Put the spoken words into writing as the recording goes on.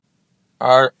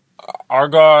I I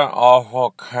got an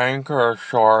awful canker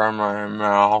sore in my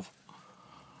mouth.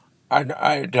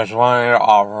 I just wanted to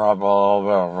offer up a little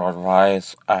bit of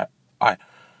advice. I,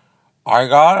 I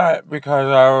got it because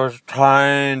I was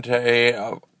trying to eat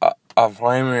a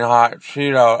flaming hot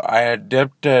Cheeto. I had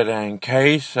dipped it in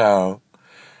queso,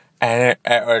 and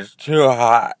it was too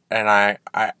hot, and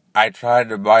I tried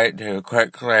to bite too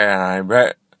quickly, and I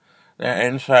bit the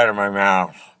inside of my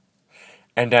mouth.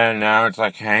 And then now it's a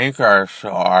canker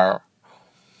sore.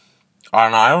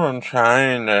 And I've been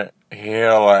trying to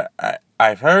heal it.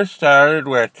 I first started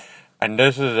with, and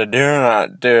this is a do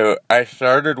not do, I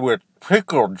started with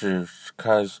pickle juice,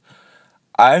 because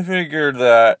I figured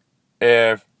that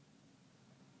if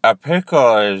a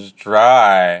pickle is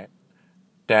dry,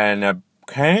 then a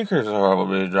canker sore will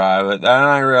be dry. But then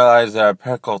I realized that a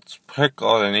pickle's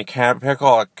pickled, and you can't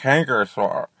pickle a canker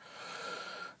sore.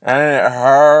 And it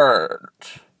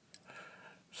hurt.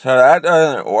 So that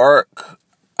doesn't work.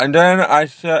 And then I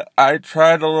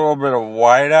tried a little bit of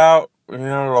whiteout, the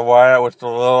whiteout with the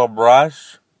little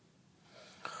brush.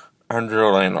 I'm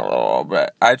drooling a little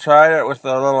bit. I tried it with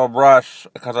the little brush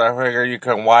because I figured you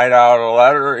can white out a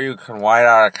letter, you can white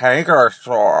out a canker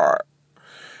sore.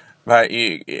 But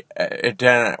it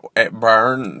didn't. It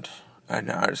burned, and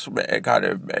now it got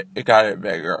it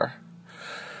bigger.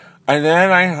 And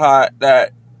then I thought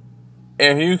that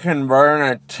if you can burn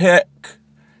a tick,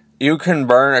 you can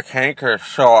burn a canker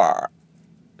sore.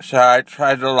 So I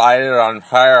tried to light it on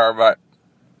fire, but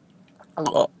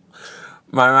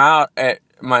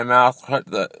my mouth put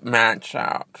the match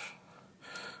out.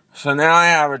 So now I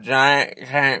have a giant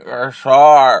canker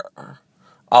sore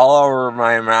all over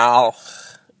my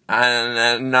mouth,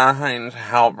 and nothing's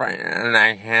helping, and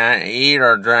I can't eat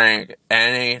or drink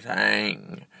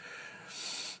anything.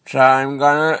 So I'm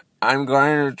going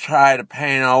to try to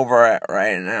paint over it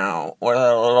right now with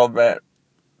a little bit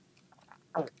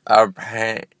of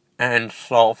paint and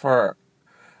sulfur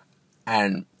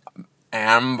and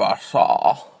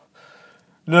ambasol.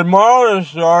 The moral of the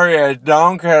story is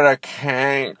don't get a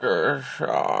canker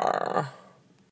sore.